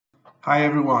Hi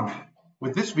everyone.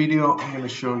 With this video, I'm going to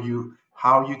show you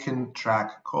how you can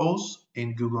track calls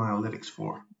in Google Analytics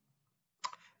 4.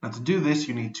 Now to do this,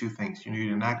 you need two things. You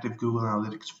need an active Google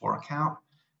Analytics 4 account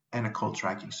and a call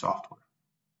tracking software.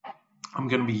 I'm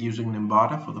going to be using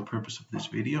Nimbata for the purpose of this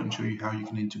video and show you how you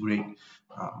can integrate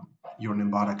your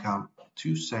Nimbata account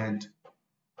to send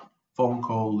phone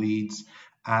call leads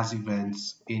as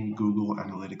events in Google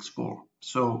Analytics 4.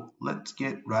 So let's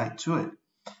get right to it.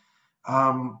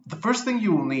 The first thing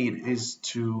you will need is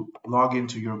to log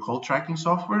into your call tracking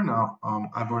software. Now,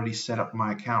 I've already set up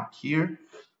my account here.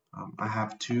 I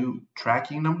have two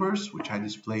tracking numbers, which I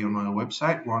display on my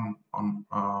website, one on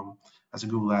as a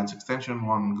Google Ads extension,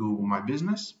 one on Google My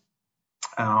Business.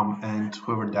 And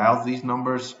whoever dials these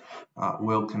numbers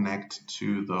will connect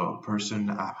to the person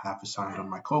I have assigned on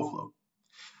my call flow.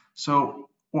 So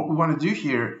what we want to do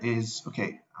here is,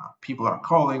 people are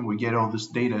calling, we get all this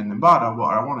data in Nimbata.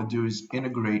 What I want to do is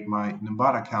integrate my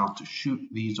Nimbata account to shoot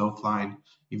these offline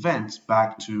events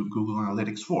back to Google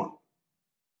Analytics 4.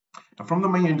 Now from the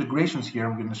main integrations here,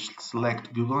 I'm going to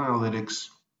select Google Analytics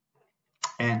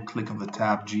and click on the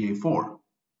tab GA4.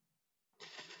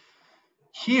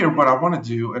 Here, what I want to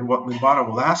do and what Nimbata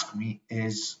will ask me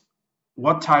is,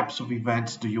 what types of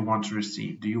events do you want to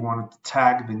receive? Do you want to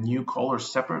tag the new caller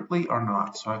separately or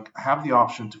not? So I have the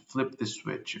option to flip this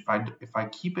switch. If I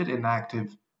keep it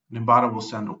inactive, Nimbata will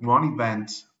send one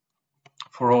event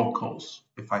for all calls.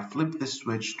 If I flip this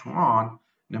switch to on,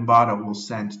 Nimbata will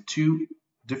send two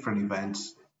different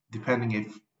events depending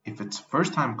if it's a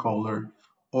first-time caller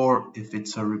or if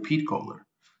it's a repeat caller.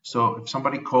 So if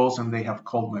somebody calls and they have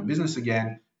called my business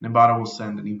again, Nimbata will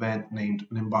send an event named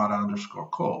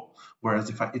Nimbata_call. Whereas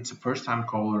if it's a first-time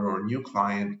caller or a new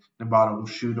client, Nimbata will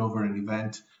shoot over an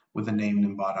event with the name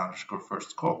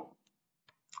Nimbata_first_call.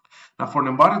 Now for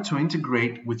Nimbata to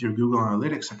integrate with your Google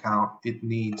Analytics account, it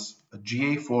needs a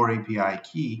GA4 API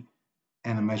key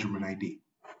and a measurement ID.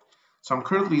 So I'm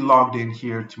currently logged in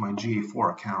here to my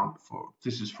GA4 account.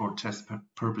 This is for test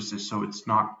purposes, so it's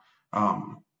not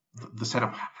the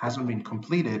setup hasn't been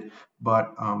completed,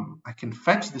 but I can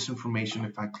fetch this information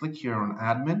if I click here on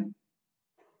admin,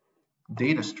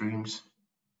 data streams,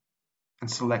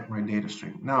 and select my data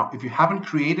stream. Now, if you haven't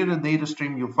created a data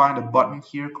stream, you'll find a button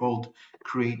here called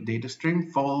create data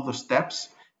stream. Follow the steps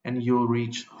and you'll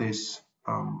reach this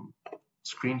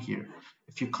screen here.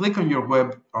 If you click on your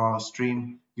web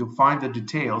stream, you'll find the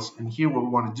details, and here what we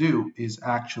want to do is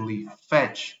actually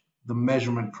fetch the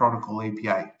measurement protocol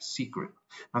API secret.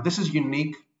 Now this is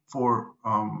unique for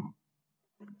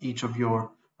each of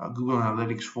your Google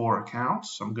Analytics 4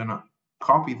 accounts. So I'm going to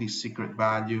copy the secret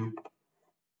value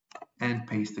and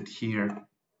paste it here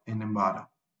in Nimbata.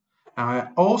 Now I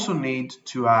also need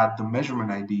to add the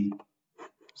measurement ID.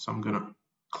 So I'm going to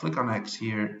click on X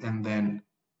here and then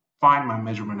find my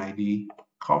measurement ID,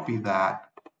 copy that,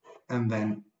 and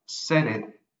then set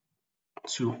it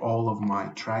to all of my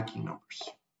tracking numbers.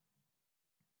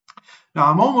 Now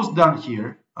I'm almost done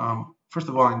here. First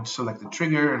of all, I need to select the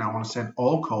trigger and I want to send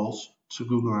all calls to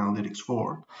Google Analytics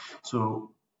 4.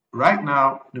 So right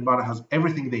now, Nimbata has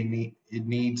everything it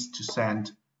needs to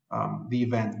send the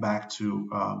event back to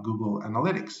Google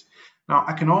Analytics. Now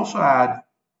I can also add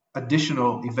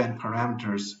additional event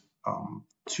parameters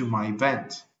to my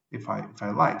event if I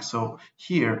like. So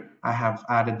here I have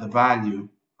added the value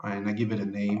and I give it a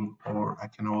name, or I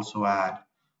can also add,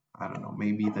 I don't know,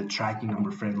 maybe the tracking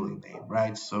number friendly name,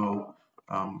 right? So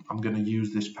I'm going to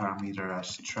use this parameter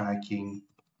as tracking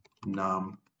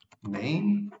num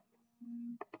name.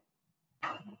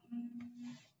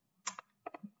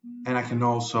 And I can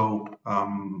also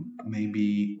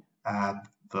maybe add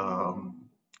the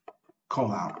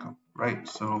call outcome, right?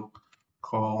 So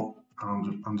call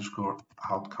underscore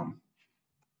outcome.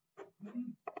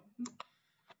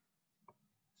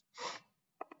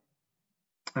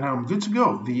 And I'm good to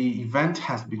go. The event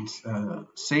has been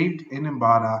saved in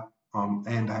Nimbata,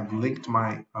 and I've linked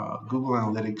my Google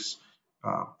Analytics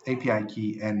API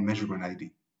key and measurement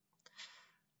ID.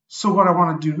 So what I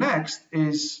want to do next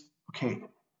is, I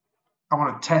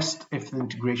want to test if the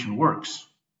integration works.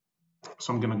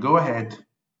 So I'm going to go ahead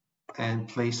and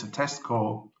place a test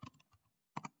call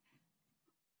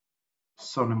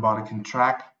so Nimbata can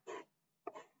track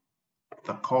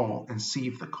the call and see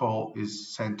if the call is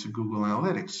sent to Google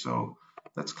Analytics. So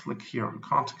let's click here on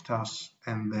Contact Us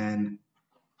and then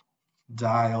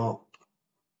dial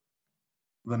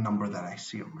the number that I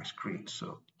see on my screen.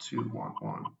 So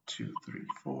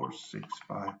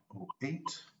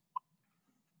 211-234-6508.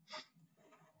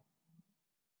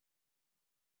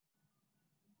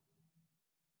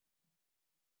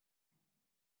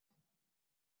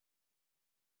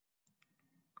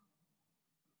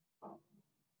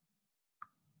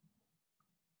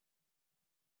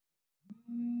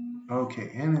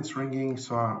 Okay, and it's ringing,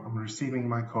 so I'm receiving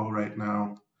my call right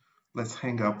now. Let's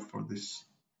hang up for this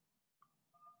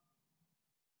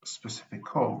specific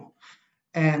call.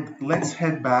 And let's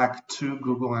head back to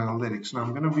Google Analytics. Now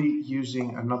I'm going to be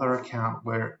using another account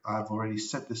where I've already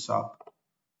set this up.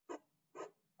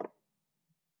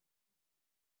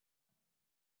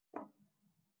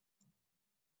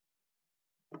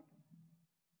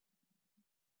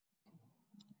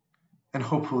 And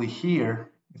hopefully here,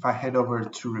 if I head over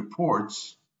to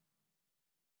reports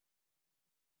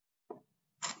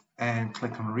and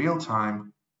click on real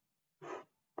time,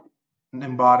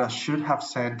 Nimbata should have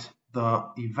sent the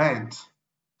event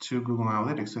to Google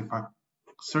Analytics. So if I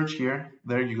search here,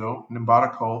 there you go,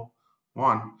 Nimbata call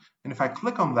 1. And if I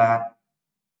click on that,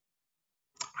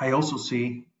 I also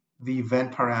see the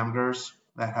event parameters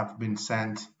that have been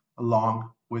sent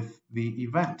along with the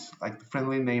event, like the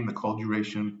friendly name, the call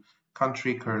duration,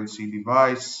 country, currency,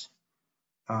 device,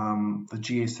 the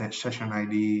GA session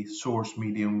ID, source,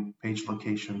 medium, page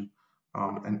location,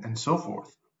 and so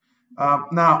forth.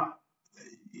 Now,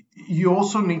 you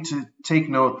also need to take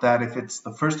note that if it's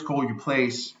the first call you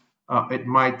place,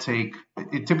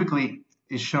 it typically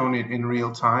is shown in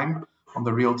real time on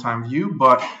the real time view,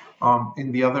 but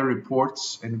in the other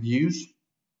reports and views,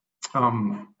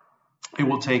 it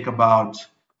will take about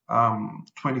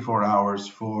 24 hours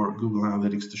for Google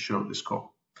Analytics to show this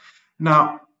call.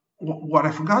 Now, what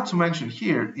I forgot to mention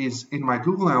here is in my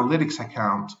Google Analytics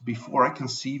account, before I can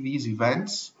see these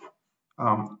events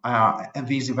and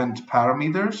these event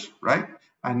parameters, right,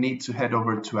 I need to head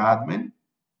over to admin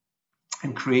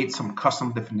and create some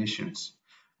custom definitions.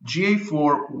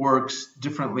 GA4 works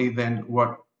differently than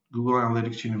what Google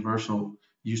Analytics Universal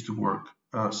used to work.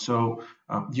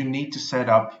 You need to set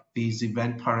up these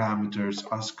event parameters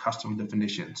as custom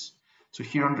definitions. So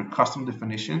here under custom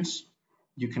definitions,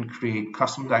 you can create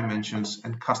custom dimensions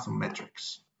and custom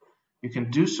metrics. You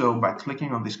can do so by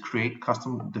clicking on this create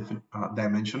custom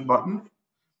dimension button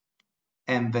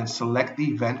and then select the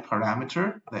event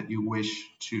parameter that you wish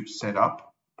to set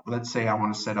up. Let's say I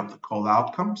want to set up the call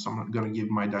outcome. So I'm going to give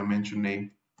my dimension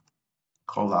name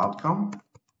call outcome.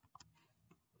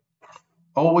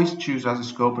 Always choose as a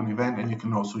scope an event, and you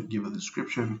can also give a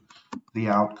description, the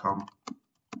outcome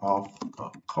of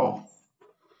the call.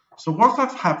 So once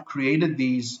I have created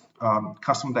these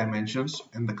custom dimensions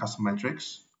and the custom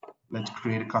metrics, let's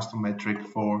create a custom metric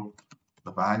for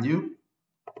the value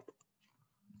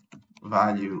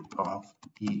of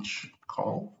each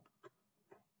call.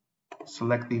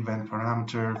 Select the event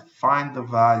parameter, find the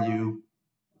value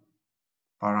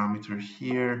parameter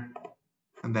here,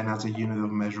 and then as a unit of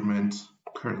measurement,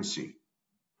 currency,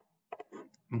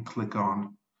 and click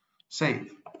on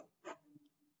save.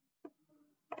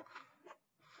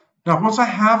 Now, once I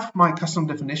have my custom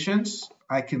definitions,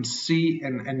 I can see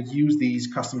and use these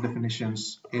custom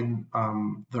definitions in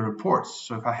the reports.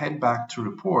 So if I head back to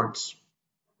reports,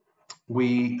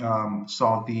 we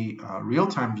saw the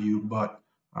real-time view, but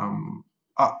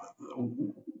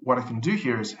what I can do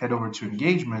here is head over to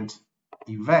engagement,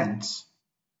 events,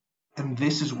 and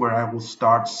this is where I will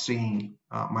start seeing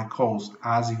my calls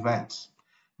as events.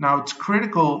 Now, it's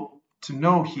critical to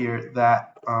know here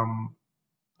that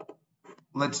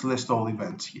let's list all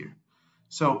events here.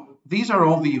 So these are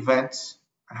all the events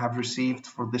I have received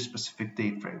for this specific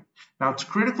date frame. Now, it's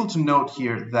critical to note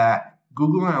here that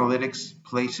Google Analytics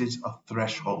places a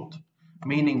threshold,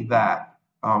 meaning that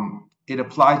it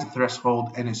applies a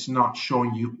threshold and it's not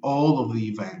showing you all of the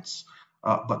events,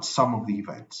 but some of the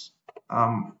events.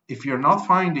 If you're not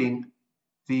finding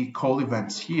the call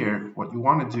events here, what you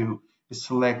want to do is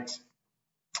select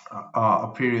a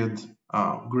period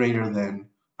greater than,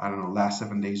 I don't know, last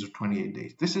 7 days or 28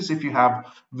 days. This is if you have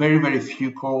very, very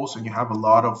few calls and you have a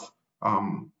lot of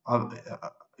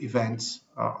events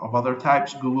of other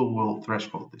types, Google will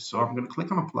threshold this. So I'm going to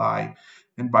click on apply,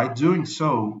 and by doing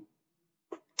so,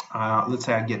 let's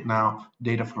say I get now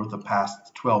data for the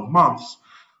past 12 months.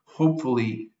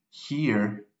 Hopefully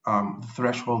here, the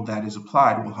threshold that is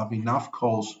applied will have enough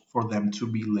calls for them to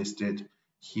be listed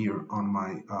here on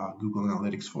my Google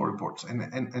Analytics 4 reports.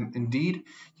 And indeed,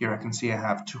 here I can see I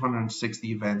have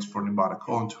 260 events for Nimbata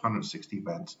call and 260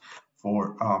 events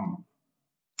for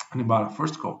Nimbata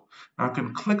first call. Now I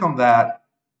can click on that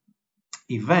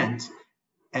event,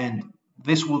 and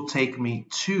this will take me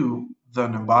to the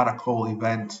Nimbata call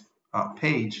event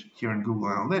page here in Google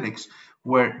Analytics,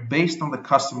 where based on the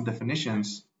custom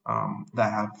definitions that I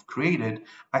have created,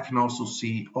 I can also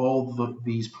see all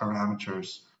these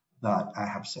parameters that I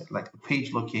have set, like the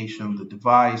page location, the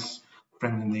device,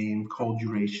 friendly name, call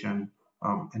duration,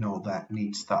 and all that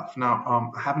neat stuff.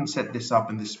 Now, I haven't set this up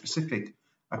in this specific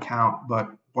account,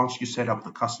 but once you set up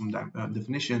the custom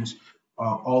definitions,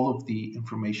 all of the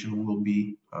information will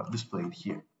be displayed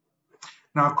here.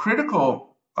 Now, a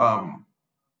critical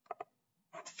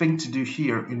thing to do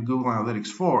here in Google Analytics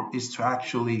 4 is to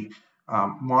actually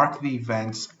mark the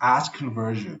events as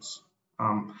conversions.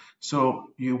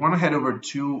 So you want to head over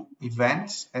to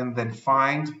events and then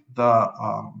find the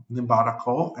Nimbata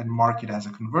call and mark it as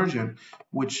a conversion,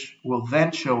 which will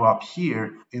then show up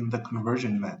here in the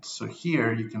conversion events. So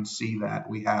here you can see that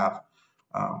we have,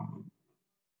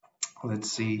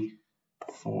 let's see,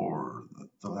 for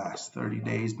the last 30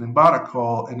 days, Nimbata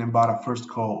call and Nimbata first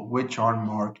call, which are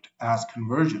marked as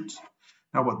conversions.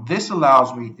 Now what this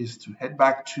allows me is to head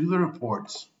back to the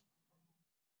reports,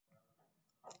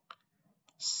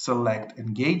 select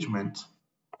engagement,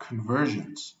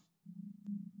 conversions.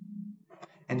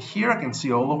 And here I can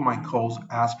see all of my calls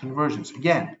as conversions.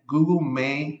 Again, Google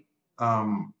may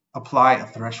apply a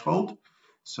threshold.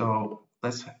 So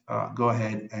let's go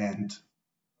ahead and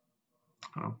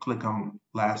click on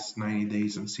last 90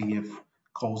 days and see if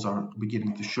calls are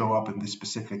beginning to show up in this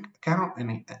specific account.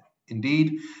 And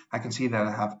indeed, I can see that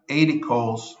I have 80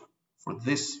 calls for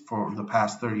the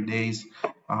past 30 days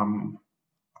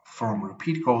from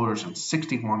repeat callers and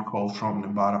 61 calls from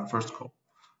Nimbata first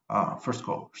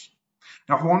callers.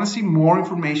 Now, if I want to see more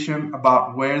information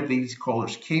about where these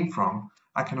callers came from,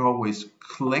 I can always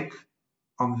click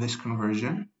on this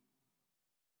conversion.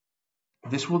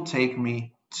 This will take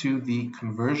me to the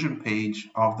conversion page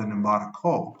of the Nimbata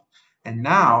call. And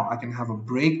now I can have a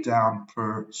breakdown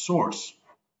per source.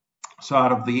 So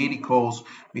out of the 80 calls,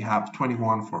 we have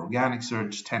 21 for organic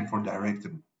search, 10 for direct,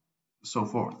 and so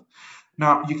forth.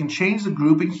 Now you can change the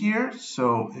grouping here.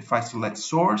 So if I select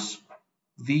source,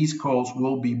 these calls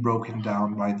will be broken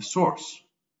down by the source.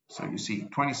 So you see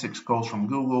 26 calls from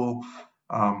Google,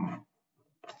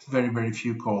 very, very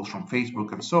few calls from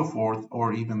Facebook and so forth,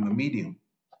 or even the medium.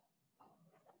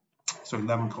 So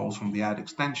 11 calls from the ad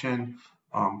extension,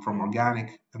 from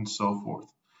organic, and so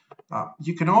forth.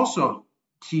 You can also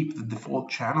keep the default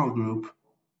channel group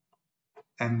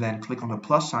and then click on the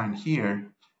plus sign here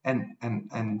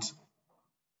and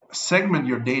segment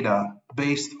your data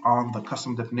based on the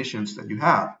custom definitions that you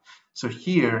have. So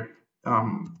here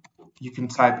you can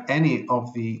type any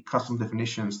of the custom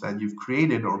definitions that you've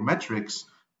created or metrics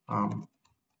and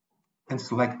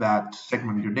select that to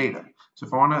segment your data. So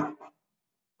if I want to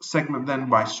segment then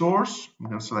by source, I'm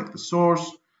going to select the source,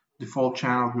 default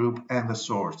channel group, and the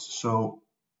source. So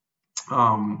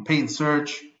paid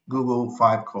search, Google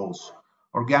 5 calls.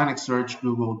 Organic search,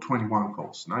 Google 21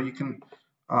 calls. Now you can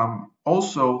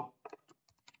also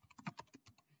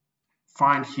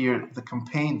find here the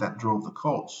campaign that drove the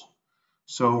calls.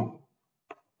 So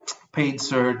paid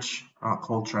search,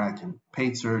 call tracking,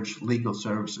 paid search, legal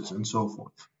services, and so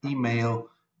forth. Email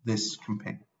this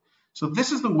campaign. So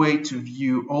this is the way to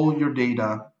view all your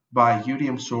data by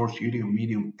UDM source, UDM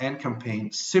medium, and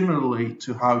campaign, similarly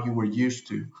to how you were used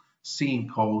to seeing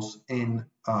calls in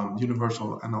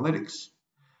Universal Analytics.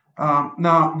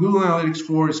 Now, Google Analytics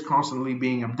 4 is constantly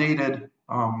being updated.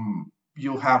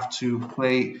 You'll have to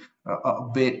play a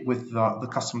bit with the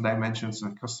custom dimensions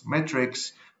and custom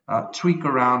metrics, tweak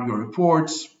around your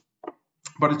reports,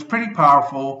 but it's pretty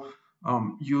powerful.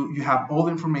 You have all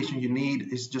the information you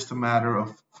need. It's just a matter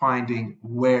of finding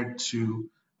where to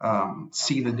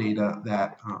see the data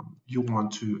that you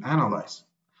want to analyze.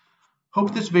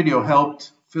 Hope this video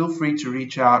helped. Feel free to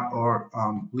reach out or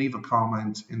leave a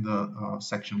comment in the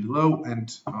section below,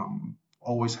 and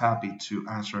always happy to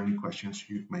answer any questions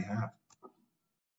you may have.